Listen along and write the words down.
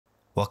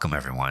Welcome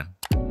everyone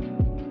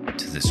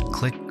to this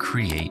Click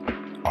Create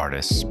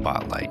Artist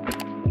Spotlight.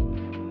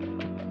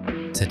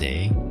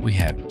 Today we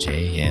have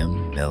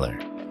J.M. Miller,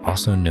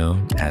 also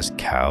known as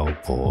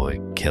Cowboy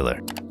Killer.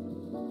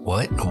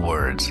 What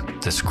words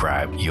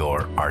describe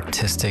your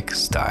artistic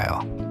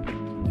style?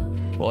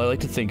 Well, I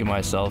like to think of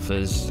myself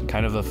as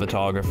kind of a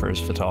photographer's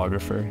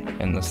photographer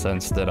in the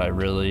sense that I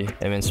really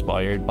am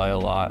inspired by a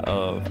lot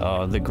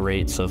of the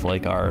greats of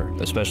like our,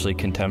 especially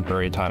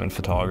contemporary time in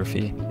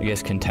photography. I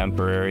guess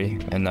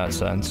contemporary in that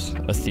sense.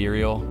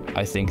 Ethereal.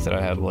 I think that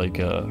I have like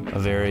a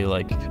very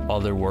like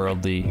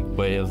otherworldly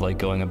way of like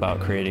going about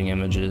creating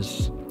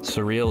images.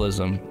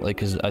 Surrealism,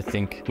 because I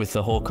think with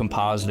the whole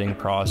compositing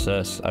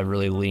process, I've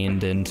really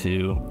leaned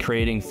into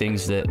creating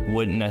things that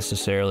wouldn't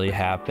necessarily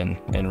happen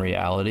in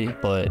reality,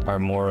 but are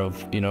more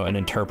of, an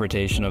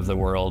interpretation of the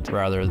world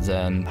rather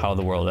than how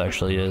the world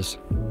actually is.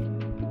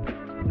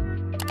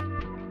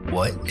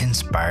 What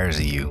inspires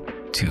you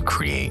to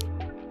create?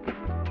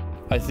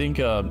 I think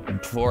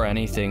before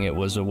anything, it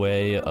was a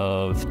way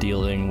of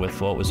dealing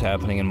with what was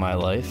happening in my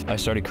life. I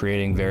started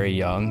creating very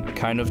young,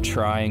 kind of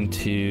trying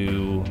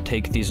to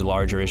take these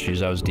larger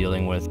issues I was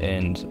dealing with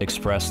and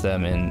express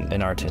them in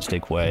an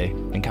artistic way,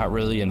 and got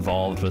really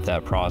involved with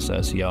that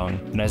process young.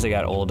 And as I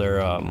got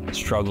older,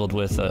 struggled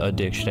with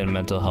addiction and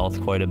mental health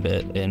quite a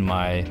bit in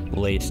my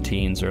late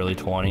teens, early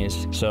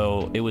 20s.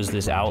 So it was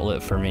this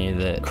outlet for me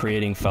that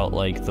creating felt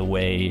like the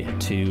way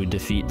to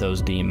defeat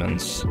those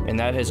demons. And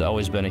that has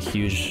always been a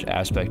huge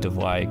aspect of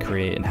why I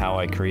create and how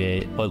I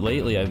create. But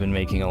lately I've been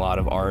making a lot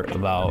of art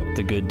about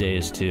the good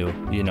days too,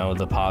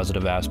 the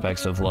positive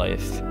aspects of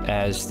life.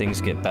 As things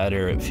get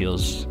better, it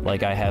feels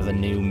like I have a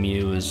new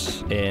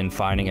muse in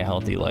finding a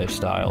healthy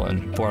lifestyle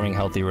and forming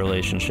healthy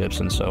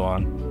relationships and so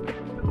on.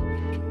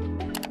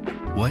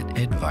 What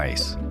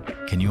advice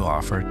can you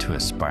offer to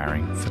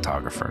aspiring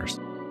photographers?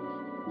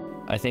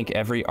 I think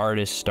every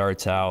artist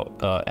starts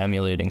out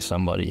emulating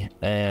somebody,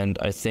 and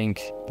I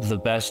think the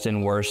best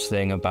and worst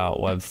thing about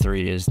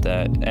Web3 is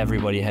that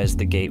everybody has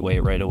the gateway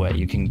right away.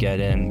 You can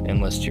get in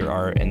and list your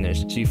art, and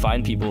so you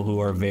find people who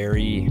are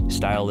very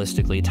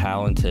stylistically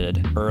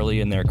talented early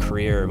in their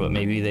career, but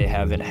maybe they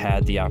haven't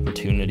had the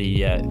opportunity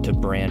yet to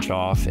branch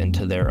off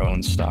into their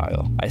own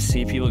style. I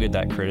see people get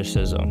that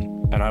criticism,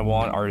 and I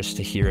want artists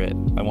to hear it.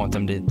 I want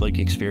them to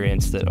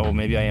experience that, oh,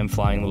 maybe I am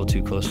flying a little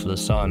too close to the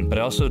sun, but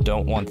I also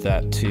don't want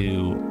that to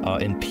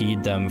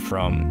impede them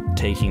from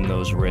taking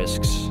those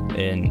risks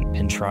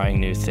and trying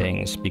new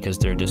things because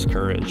they're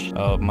discouraged.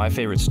 My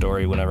favorite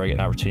story whenever I get an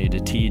opportunity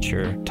to teach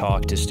or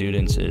talk to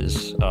students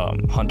is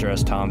Hunter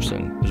S.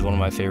 Thompson, who's one of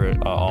my favorite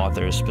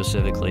authors,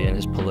 specifically in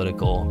his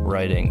political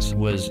writings,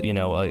 was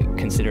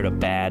considered a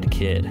bad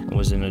kid,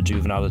 was in a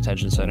juvenile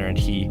detention center, and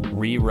he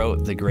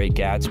rewrote The Great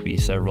Gatsby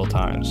several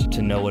times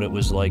to know what it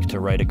was like to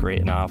write a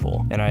great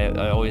novel. And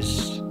I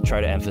always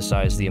try to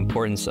emphasize the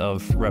importance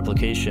of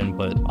replication,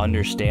 but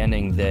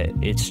understanding that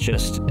it's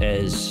just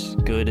as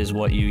good as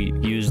what you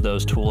use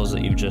those tools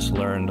that you just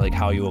learned, like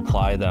how you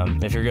apply them.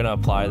 If you're gonna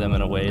apply them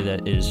in a way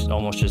that is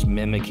almost just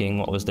mimicking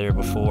what was there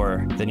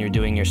before, then you're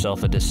doing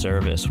yourself a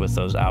disservice with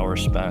those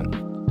hours spent.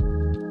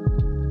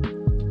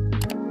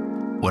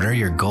 What are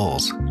your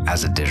goals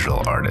as a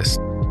digital artist?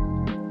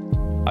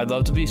 I'd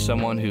love to be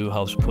someone who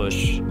helps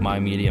push my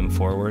medium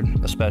forward,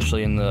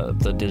 especially in the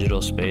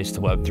digital space, the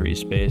Web3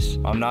 space.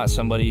 I'm not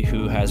somebody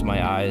who has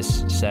my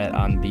eyes set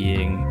on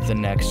being the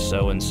next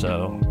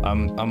so-and-so.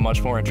 I'm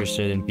much more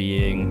interested in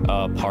being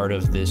a part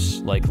of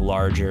this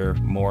larger,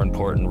 more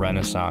important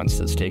renaissance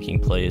that's taking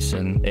place,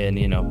 and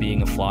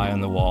being a fly on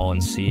the wall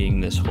and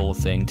seeing this whole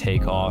thing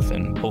take off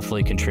and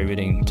hopefully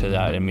contributing to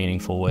that in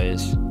meaningful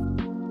ways.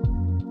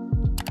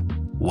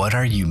 What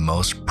are you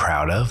most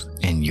proud of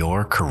in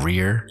your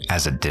career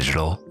as a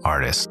digital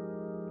artist?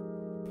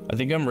 I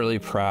think I'm really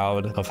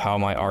proud of how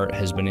my art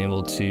has been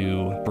able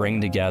to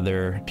bring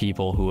together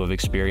people who have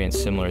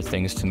experienced similar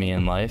things to me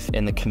in life,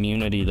 and the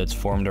community that's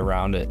formed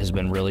around it has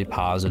been really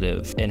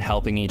positive in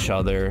helping each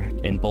other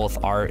in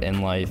both art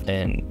and life,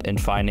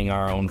 and finding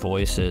our own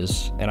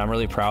voices. And I'm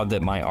really proud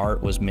that my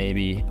art was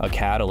maybe a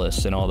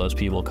catalyst in all those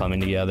people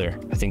coming together.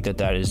 I think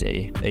that is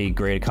a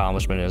great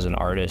accomplishment as an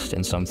artist,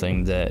 and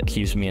something that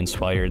keeps me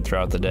inspired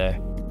throughout the day.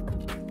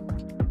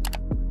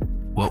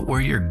 What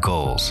were your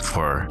goals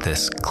for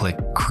this Click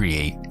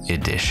Create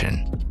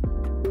edition?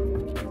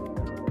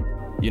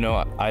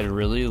 I'd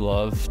really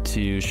love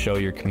to show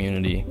your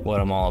community what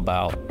I'm all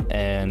about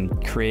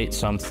and create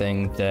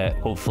something that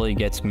hopefully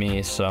gets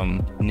me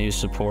some new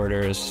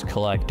supporters,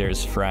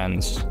 collectors,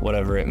 friends,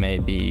 whatever it may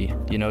be.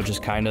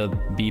 Just kind of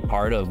be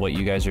part of what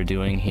you guys are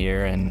doing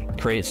here and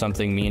create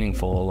something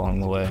meaningful along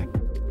the way.